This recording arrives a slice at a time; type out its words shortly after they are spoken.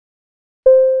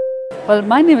Well,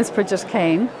 my name is Bridget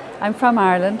Kane. I'm from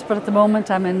Ireland, but at the moment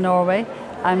I'm in Norway.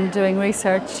 I'm doing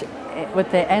research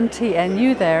with the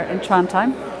NTNU there in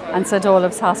Trondheim and St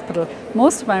Olave's Hospital.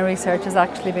 Most of my research has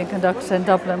actually been conducted in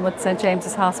Dublin with St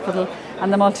James's Hospital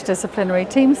and the multidisciplinary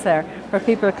teams there, where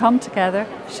people come together,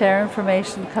 share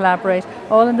information, collaborate,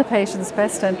 all in the patient's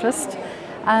best interest.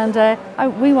 And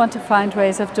we want to find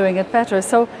ways of doing it better.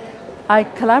 So I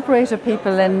collaborate with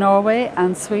people in Norway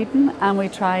and Sweden, and we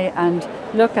try and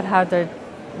look at how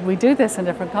we do this in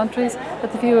different countries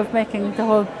with the view of making the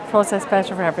whole process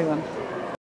better for everyone.